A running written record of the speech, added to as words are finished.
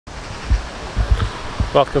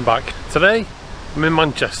Welcome back. Today I'm in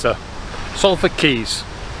Manchester, Salford Quays.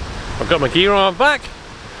 I've got my gear on my back.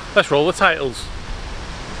 Let's roll the titles.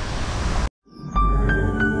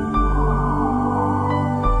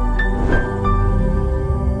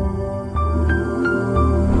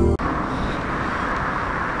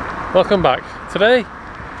 Welcome back. Today,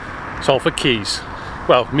 Salford Quays.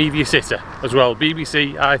 Well, Media City as well,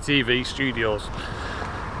 BBC, ITV studios.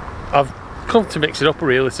 I've come to mix it up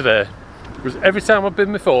really today. Because every time I've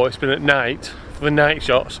been before, it's been at night for the night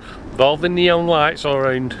shots with all the neon lights all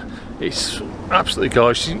around. It's absolutely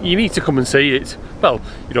gorgeous. You need to come and see it. Well,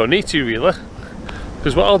 you don't need to really,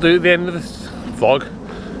 because what I'll do at the end of the vlog,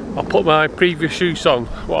 I'll put my previous shoots on,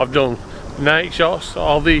 what I've done, night shots,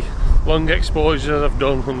 all the long exposures I've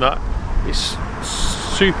done from that. It's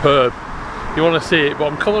superb. You want to see it,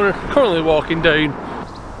 but I'm currently walking down.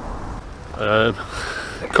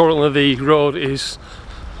 Currently the road is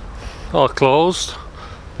all closed.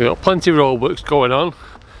 We've got plenty of roadworks going on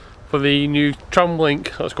for the new tram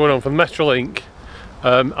link that's going on for the Metrolink.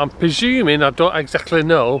 I'm presuming, I don't exactly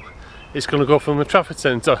know, it's going to go from the Trafford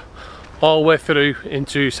Centre all the way through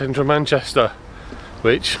into central Manchester,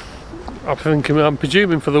 which I'm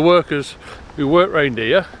presuming for the workers who work round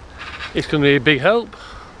here, it's going to be a big help.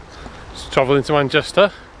 Travelling to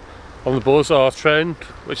Manchester on the bus or train,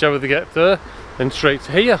 whichever they get there, then straight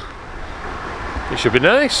to here. It should be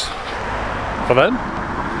nice for them,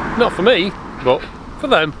 not for me, but for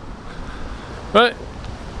them. Right,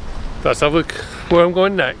 let's have a look where I'm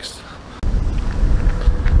going next.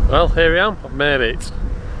 Well, here I am, I've made it.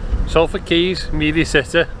 Salford Quays, Media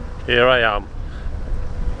City, here I am.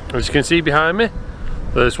 As you can see behind me,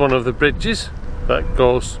 there's one of the bridges that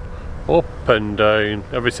goes up and down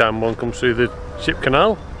every time one comes through the ship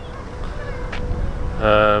canal.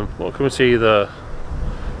 What can we see there?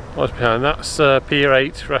 What's behind that? That's Pier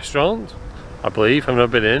 8 restaurant, I believe. I've never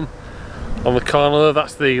been in. On the corner there,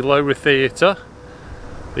 that's the Lowry Theatre.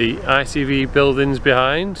 The ITV buildings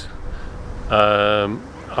behind.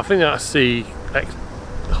 I think that's the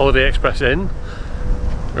Holiday Express Inn.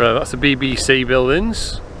 That's the BBC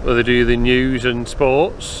buildings where they do the news and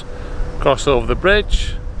sports. Cross over the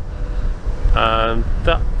bridge. And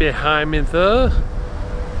that behind me there,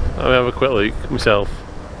 let me have a quick look myself.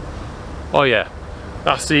 Oh yeah,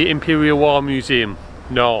 that's the Imperial War Museum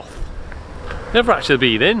North. Never actually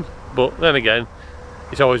been in, but then again,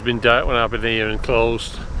 it's always been dark when I've been here and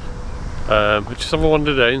closed. Just have a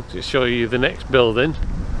wander down to show you the next building,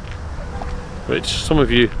 which some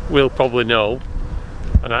of you will probably know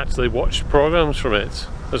and actually watch programmes from it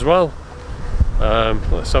as well.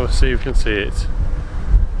 Let's have a see if we can see it.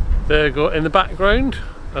 There you go in the background,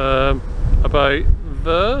 about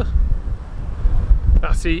there.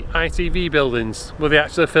 That's the ITV buildings where they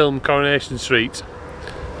actually filmed Coronation Street.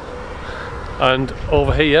 And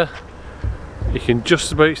over here, you can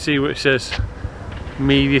just about see what it says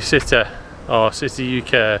Media City or City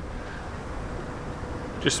UK.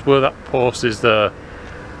 Just where that post is there.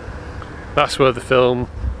 That's where they film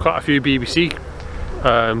quite a few BBC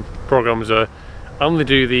programmes are, and they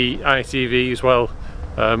do the ITV as well.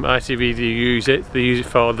 ITV do use it, they use it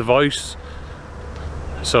for The Voice.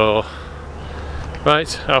 So,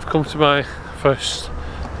 right, I've come to my first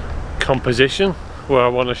composition where I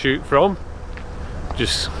want to shoot from.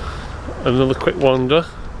 Just another quick wander.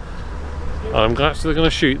 I'm actually going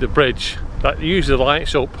to shoot the bridge that usually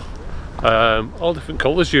lights up all different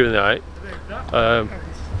colours during the night.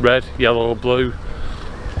 Red, yellow, blue.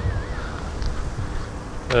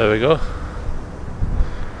 There we go.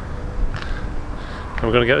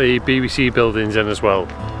 I'm going to get the BBC buildings in as well.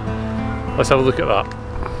 Let's have a look at that.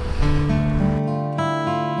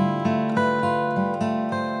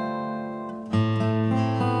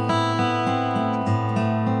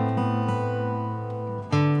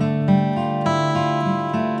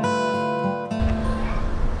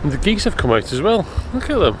 And the geese have come out as well. Look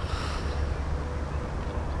at them.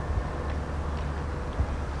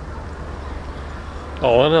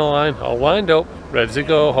 All in a line, all lined up, ready to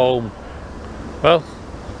go home. Well,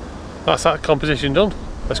 that's that composition done.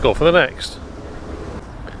 Let's go for the next.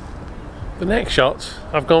 The next shot,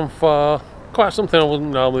 I've gone for quite something I wouldn't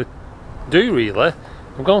normally do really.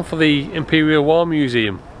 I've gone for the Imperial War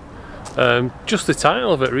Museum. Just the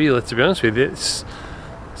title of it really, to be honest with you. It's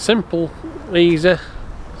simple, easy.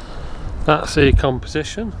 That's a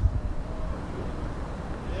composition.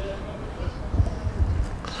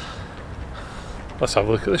 Let's have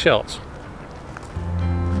a look at the shots.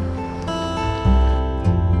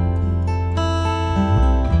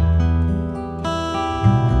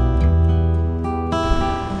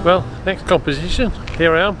 Well, next composition,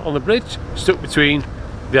 here I am on the bridge, stuck between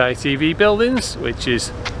the ITV buildings, which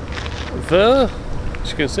is there,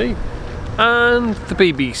 as you can see, and the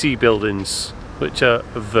BBC buildings, which are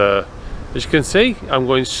there. As you can see, I'm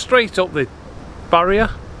going straight up the barrier,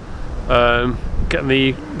 getting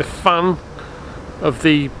the fan of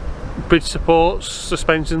the bridge supports,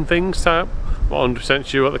 suspension things type. Not 100%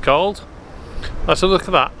 sure what they're called. Let's have a look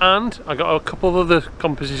at that, and I got a couple of other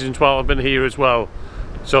compositions while I've been here as well,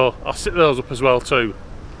 so I'll sit those up as well too.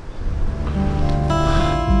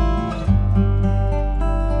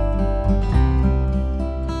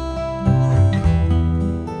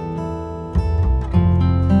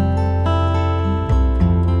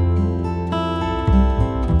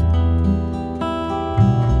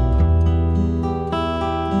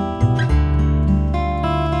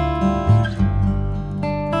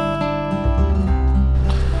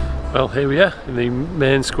 Well, here we are in the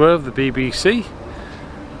main square of the BBC.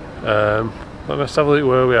 Let's have a look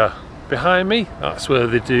where we are. Behind me, that's where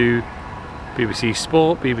they do BBC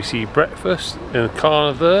Sport, BBC Breakfast. In the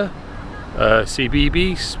corner there,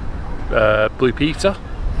 CBeebies, Blue Peter.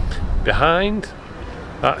 Behind,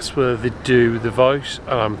 that's where they do The Voice,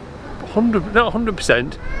 and I'm not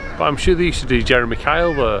 100%, but I'm sure they used to do Jeremy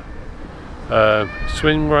Kyle there.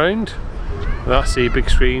 Swing round, and that's the big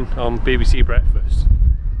screen on BBC Breakfast.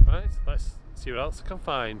 Right, let's see what else I can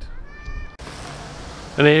find.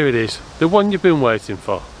 And here it is, the one you've been waiting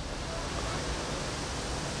for.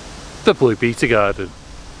 The Blue Peter Garden.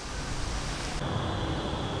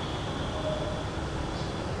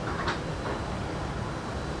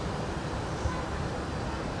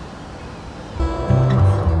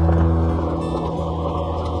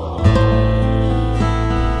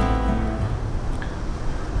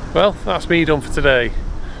 Well, that's me done for today.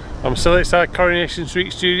 I'm still outside Coronation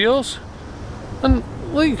Street Studios, and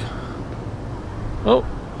look, oh,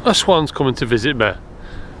 a swan's coming to visit me.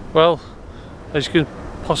 Well, as you can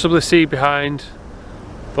possibly see behind,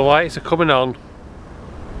 the lights are coming on.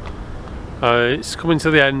 It's coming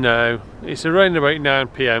to the end now. It's around about 9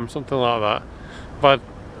 PM, something like that. I've had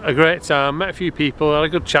a great time, met a few people, had a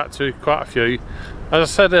good chat to quite a few.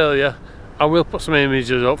 As I said earlier, I will put some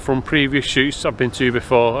images up from previous shoots I've been to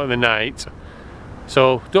before at the night.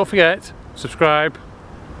 So don't forget, subscribe,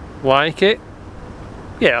 like it,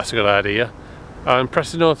 yeah, that's a good idea, and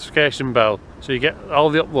press the notification bell so you get all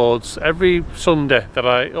the uploads every Sunday that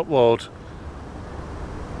I upload.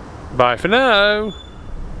 Bye for now.